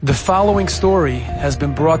The following story has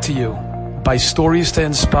been brought to you by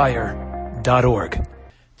StoriesToInspire.org.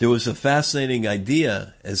 There was a fascinating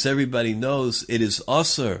idea. As everybody knows, it is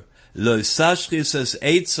asur. Lo sashchis es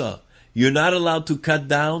eitza. You're not allowed to cut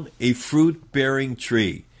down a fruit-bearing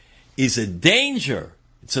tree. It's a danger.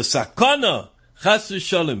 It's a sakana. Chas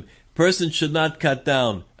v'shalom. Person should not cut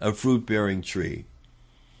down a fruit-bearing tree.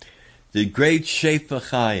 The great Shefa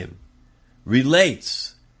Chaim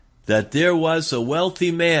relates that there was a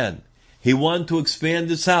wealthy man. He wanted to expand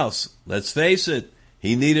his house. Let's face it,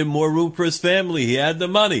 he needed more room for his family. He had the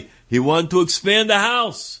money. He wanted to expand the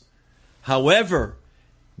house. However,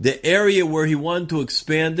 the area where he wanted to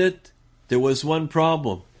expand it, there was one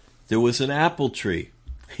problem. There was an apple tree.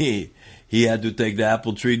 He had to take the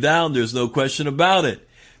apple tree down. There's no question about it.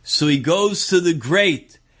 So he goes to the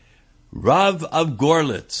great Rav of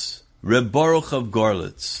Gorlitz, Reb Baruch of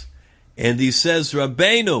Gorlitz, and he says,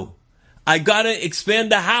 Rabbeinu, I gotta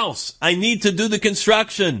expand the house. I need to do the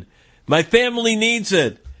construction. My family needs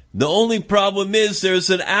it. The only problem is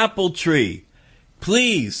there's an apple tree.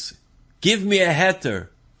 Please, give me a heter.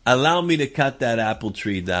 Allow me to cut that apple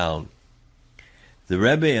tree down. The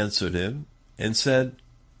Rebbe answered him and said,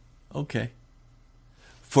 okay.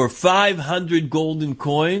 For 500 golden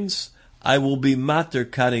coins, I will be matter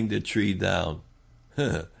cutting the tree down.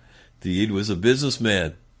 The Yid was a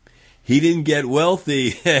businessman. He didn't get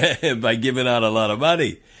wealthy by giving out a lot of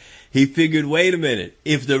money. He figured, wait a minute,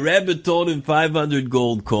 if the Rebbe told him 500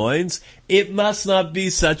 gold coins, it must not be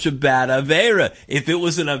such a bad Avera. If it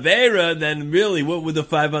was an Avera, then really, what would the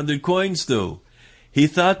 500 coins do? He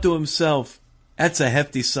thought to himself, that's a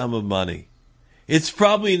hefty sum of money. It's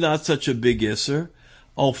probably not such a big isser.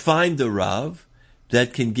 I'll find a Rav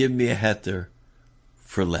that can give me a heter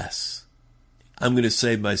for less. I'm going to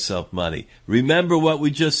save myself money. Remember what we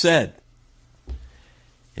just said.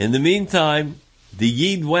 In the meantime, the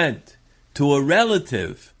Yid went to a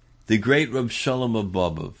relative, the great Reb Shalom of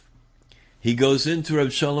Bobov. He goes into Reb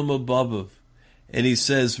Shalom of Bobov and he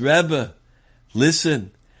says, Rebbe, listen,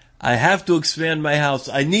 I have to expand my house.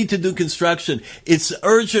 I need to do construction. It's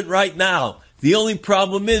urgent right now. The only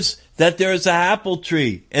problem is that there is an apple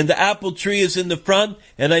tree and the apple tree is in the front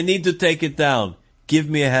and I need to take it down. Give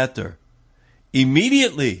me a heter.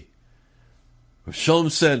 Immediately, Reb Shalom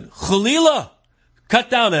said, Chalila, cut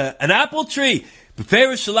down an apple tree.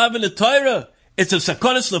 Beferish shalav in the Torah. It's a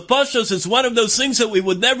sakonis nefashos. It's one of those things that we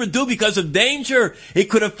would never do because of danger. It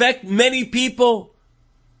could affect many people.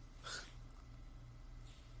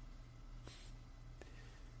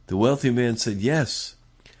 The wealthy man said, yes,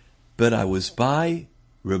 but I was by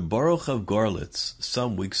Reb Baruch of Gorlitz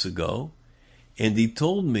some weeks ago, and he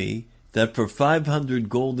told me that for 500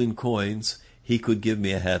 golden coins, he could give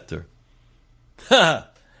me a heter. Ha!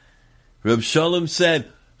 Reb Shalom said,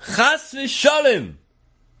 Chas v'shalom.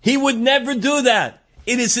 He would never do that.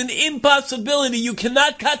 It is an impossibility. You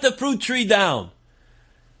cannot cut the fruit tree down.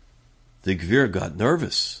 The Gvir got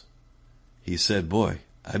nervous. He said, boy,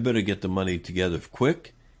 I better get the money together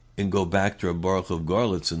quick and go back to Reb Baruch of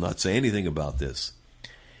Gorlitz and not say anything about this.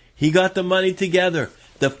 He got the money together.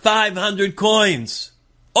 The 500 coins.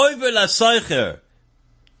 Oiver la soicher.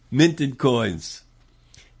 Minted coins.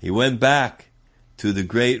 He went back to the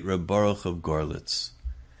great Reb Baruch of Gorlitz.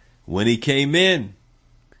 When he came in,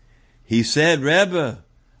 he said, Rebbe,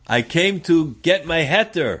 I came to get my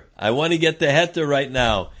heter. I want to get the heter right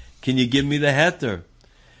now. Can you give me the heter?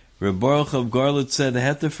 Reb Baruch of Gorlitz said, the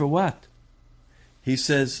heter for what? He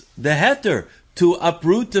says, the heter, to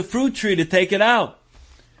uproot the fruit tree, to take it out.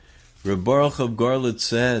 Reb Baruch of Gorlitz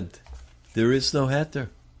said, there is no heter.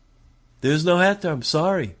 There's no heter, I'm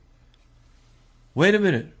sorry. Wait a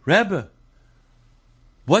minute, Rebbe,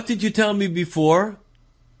 what did you tell me before,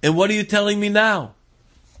 and what are you telling me now?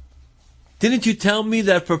 Didn't you tell me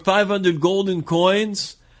that for 500 golden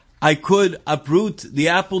coins, I could uproot the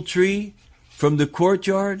apple tree from the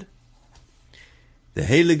courtyard? The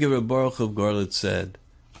Heilige Reb Baruch of Gorlitz said,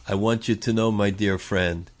 I want you to know, my dear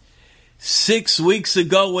friend, 6 weeks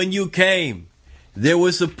ago when you came, there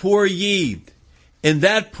was a poor Yid, and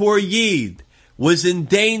that poor Yid was in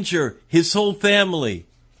danger, his whole family.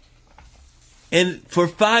 And for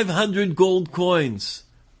 500 gold coins,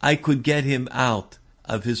 I could get him out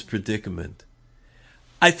of his predicament.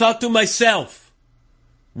 I thought to myself,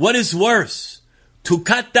 what is worse? To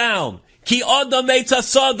cut down. Ki adam eitz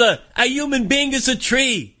asada. A human being is a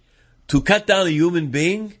tree. To cut down a human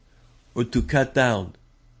being or to cut down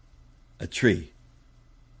a tree.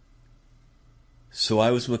 So I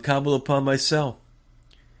was makabel upon myself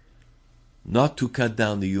not to cut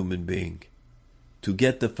down the human being, to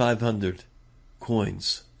get the 500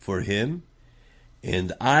 coins for him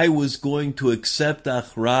And I was going to accept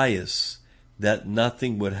achrayus that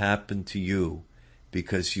nothing would happen to you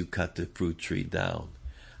because you cut the fruit tree down.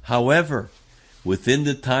 However, within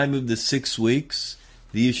the time of the 6 weeks,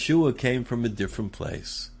 the Yeshua came from a different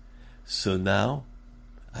place. So now,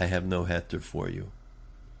 I have no heter for you.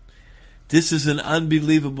 This is an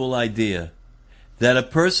unbelievable idea, that a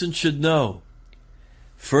person should know.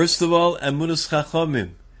 First of all, Emunus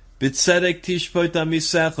Chachomim, B'tzedek tishpot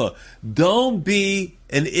amisecha. Don't be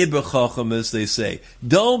an Iber Chacham, as they say.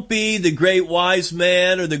 Don't be the great wise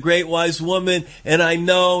man or the great wise woman, and I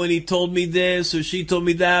know, and he told me this, or she told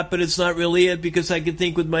me that, but it's not really it because I can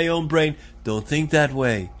think with my own brain. Don't think that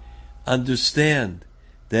way. Understand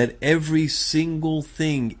that every single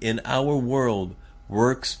thing in our world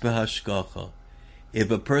works b'hashgacha.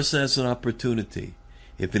 If a person has an opportunity,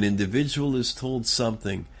 if an individual is told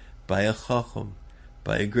something by a Chacham,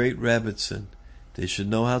 by a great Rebbetzin, they should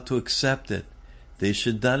know how to accept it. They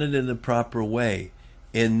should have done it in the proper way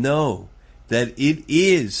and know that it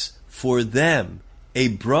is for them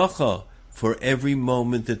a bracha for every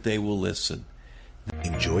moment that they will listen.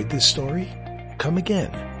 Enjoyed this story? Come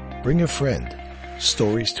again. Bring a friend.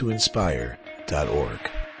 StoriesToInspire.org